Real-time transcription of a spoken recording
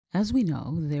As we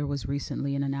know, there was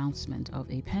recently an announcement of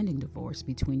a pending divorce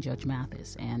between Judge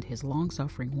Mathis and his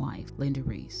long-suffering wife, Linda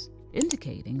Reece,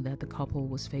 indicating that the couple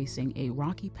was facing a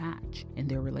rocky patch in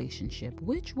their relationship,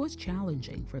 which was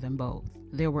challenging for them both.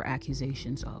 There were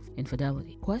accusations of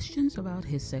infidelity, questions about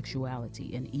his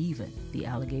sexuality, and even the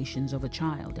allegations of a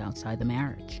child outside the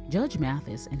marriage. Judge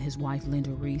Mathis and his wife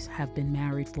Linda Reece have been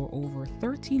married for over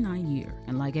 39 years,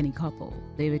 and like any couple,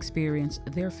 they've experienced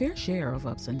their fair share of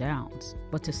ups and downs.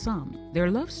 But to some, their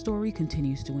love story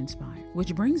continues to inspire,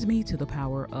 which brings me to the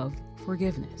power of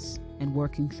forgiveness and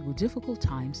working through difficult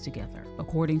times together.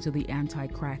 According to the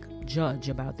anti-crack judge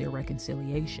about their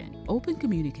reconciliation, open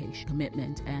communication,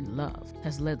 commitment, and love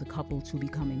has led the couple to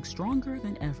becoming stronger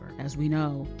than ever. As we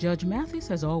know, Judge Mathis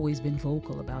has always been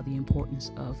vocal about the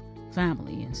importance of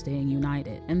family and staying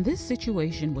united, and this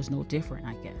situation was no different,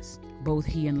 I guess. Both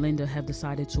he and Linda have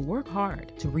decided to work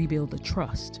hard to rebuild the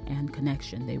trust and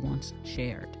connection they once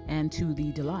shared, and to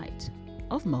the delight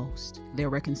of most, their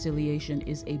reconciliation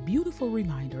is a beautiful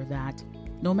reminder that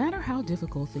no matter how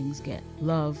difficult things get,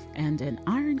 love and an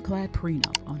ironclad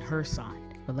prenup on her side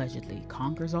allegedly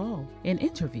conquers all. In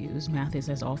interviews, Mathis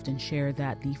has often shared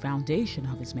that the foundation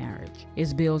of his marriage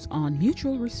is built on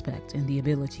mutual respect and the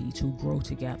ability to grow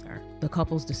together. The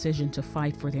couple's decision to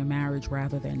fight for their marriage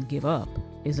rather than give up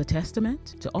is a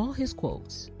testament to all his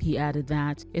quotes. He added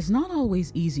that it's not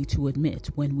always easy to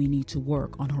admit when we need to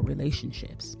work on our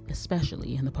relationships,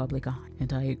 especially in the public eye,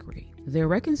 and I agree. Their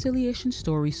reconciliation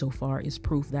story so far is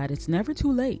proof that it's never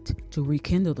too late to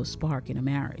rekindle the spark in a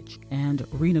marriage and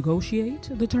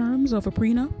renegotiate the terms of a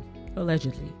prenup,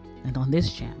 allegedly. And on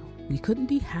this channel, we couldn't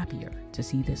be happier to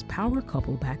see this power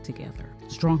couple back together,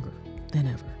 stronger than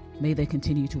ever. May they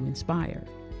continue to inspire,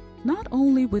 not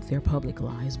only with their public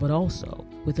lives, but also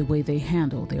with the way they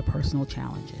handle their personal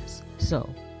challenges. So,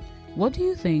 what do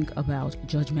you think about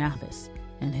Judge Mathis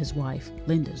and his wife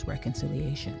Linda's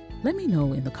reconciliation? Let me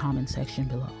know in the comment section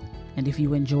below. And if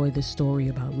you enjoy this story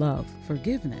about love,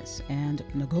 forgiveness, and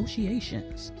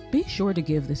negotiations, be sure to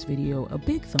give this video a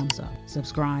big thumbs up,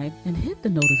 subscribe, and hit the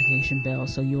notification bell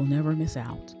so you'll never miss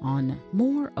out on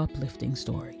more uplifting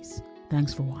stories.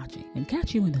 Thanks for watching, and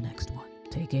catch you in the next one.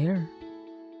 Take care.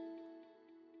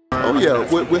 Oh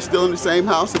yeah, we're still in the same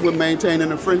house and we're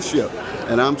maintaining a friendship.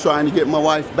 And I'm trying to get my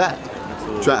wife back.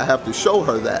 I have to show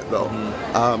her that though.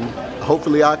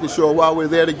 Hopefully I can show her while we're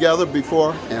there together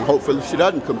before, and hopefully she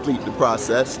doesn't complete the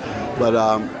process. But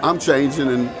I'm changing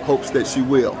in hopes that she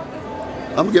will.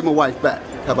 I'm gonna get my wife back.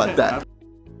 How about that?